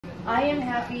I am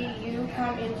happy you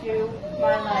come into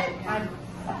my life. I'm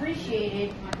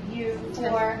appreciated you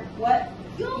for what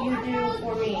you do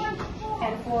for me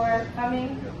and for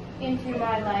coming into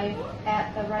my life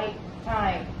at the right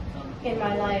time in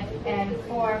my life and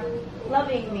for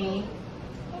loving me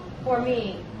for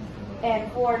me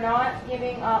and for not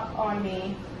giving up on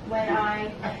me when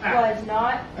I was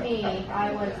not me.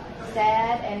 I was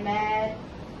sad and mad,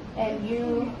 and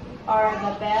you are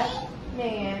the best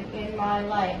man in my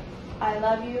life. I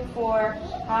love you for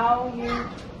how you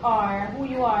are, who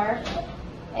you are,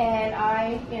 and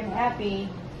I am happy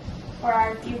for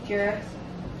our future,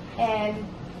 and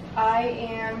I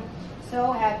am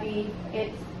so happy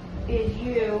it is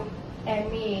you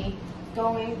and me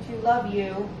going to love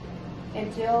you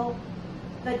until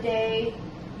the day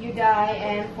you die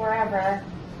and forever.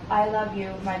 I love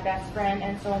you, my best friend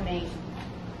and soulmate.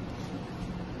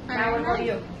 Now what about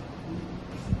you?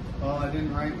 Well, I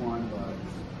didn't write one,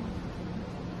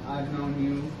 but I've known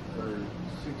you for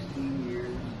 16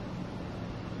 years,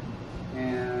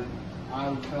 and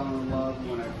I fell in love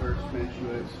when I first met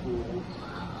you at school,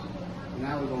 and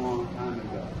that was a long time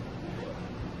ago.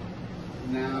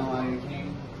 Now I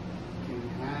can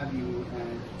have you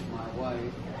as my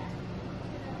wife,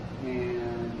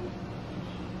 and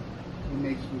it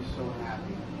makes me so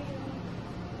happy,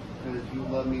 because you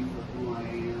love me for who I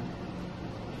am,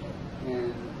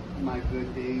 and my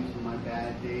good days and my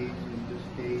bad days and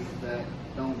just days that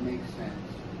don't make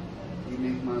sense. You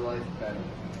make my life better,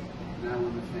 and I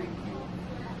want to thank you.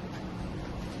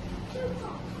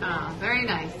 Ah, very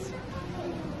nice.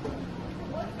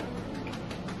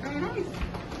 Very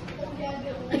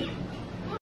nice.